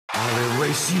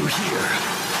face you here.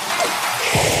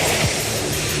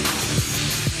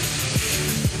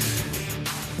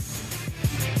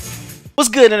 What's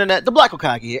good, internet? The Black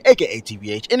Hokage here, aka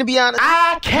TBH. And to be honest,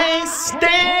 I can't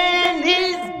stand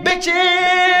these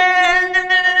bitches.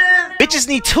 Bitches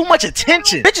need too much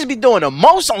attention. Bitches be doing the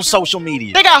most on social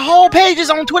media. They got whole pages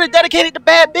on Twitter dedicated to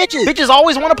bad bitches. Bitches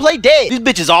always want to play dead. These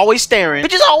bitches always staring.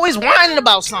 Bitches always whining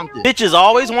about something. Bitches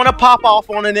always want to pop off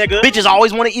on a nigga. Bitches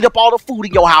always want to eat up all the food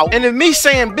in your house. And if me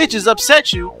saying bitches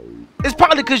upset you, it's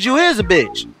probably because you is a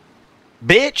bitch.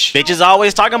 Bitch. Bitches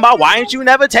always talking about why ain't you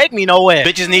never take me nowhere.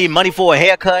 Bitches need money for a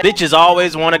haircut. Bitches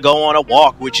always want to go on a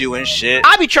walk with you and shit.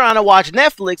 I be trying to watch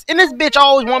Netflix and this bitch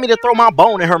always want me to throw my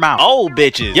bone in her mouth. Old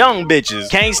bitches, young bitches,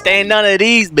 can't stand none of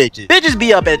these bitches. Bitches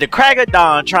be up at the crack of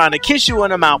dawn trying to kiss you in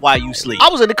the mouth while you sleep. I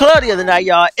was in the club the other night,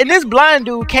 y'all, and this blind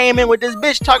dude came in with this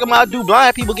bitch talking about do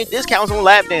blind people get discounts on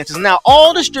lap dances. Now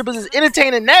all the strippers is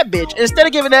entertaining that bitch instead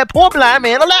of giving that poor blind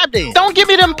man a lap dance. Don't give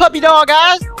me them puppy dog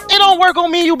eyes. It don't work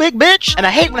on me, you big bitch. And I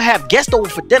hate when I have guests over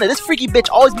for dinner. This freaky bitch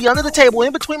always be under the table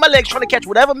in between my legs trying to catch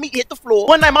whatever meat hit the floor.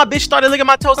 One night my bitch started licking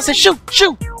my toes. I said, shoot,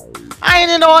 shoot. I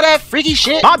ain't into all that freaky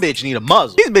shit. My bitch need a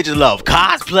muzzle. These bitches love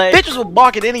cosplay. Bitches will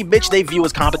bark at any bitch they view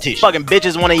as competition. Fucking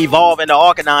bitches want to evolve into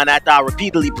Arcanine after I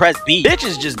repeatedly press B.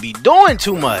 Bitches just be doing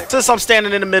too much. Since I'm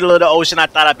standing in the middle of the ocean, I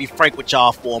thought I'd be frank with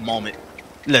y'all for a moment.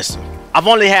 Listen, I've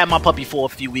only had my puppy for a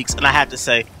few weeks, and I have to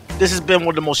say, this has been one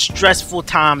of the most stressful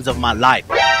times of my life.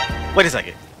 Wait a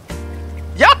second.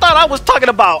 Y'all thought I was talking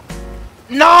about...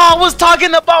 No, I was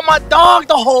talking about my dog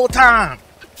the whole time.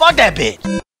 Fuck that bitch.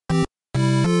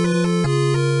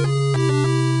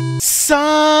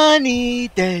 Sunny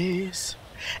days.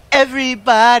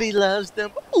 Everybody loves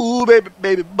them. Ooh, baby,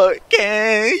 baby, but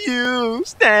can you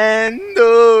stand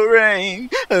the rain?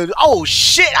 Oh,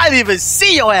 shit. I didn't even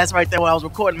see your ass right there when I was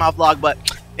recording my vlog, but...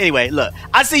 Anyway, look,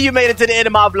 I see you made it to the end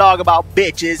of my vlog about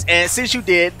bitches, and since you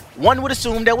did, one would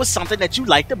assume there was something that you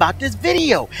liked about this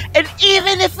video. And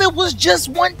even if it was just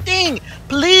one thing,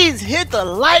 please hit the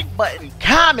like button,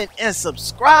 comment, and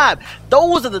subscribe.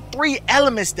 Those are the 3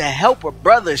 elements that help a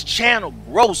brother's channel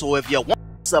grow. So if you want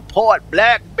to support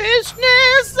black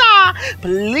business,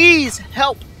 please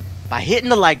help by hitting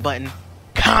the like button,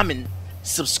 comment,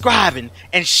 subscribing,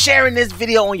 and sharing this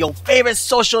video on your favorite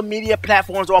social media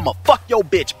platforms, or I'ma fuck your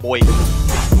bitch, boy.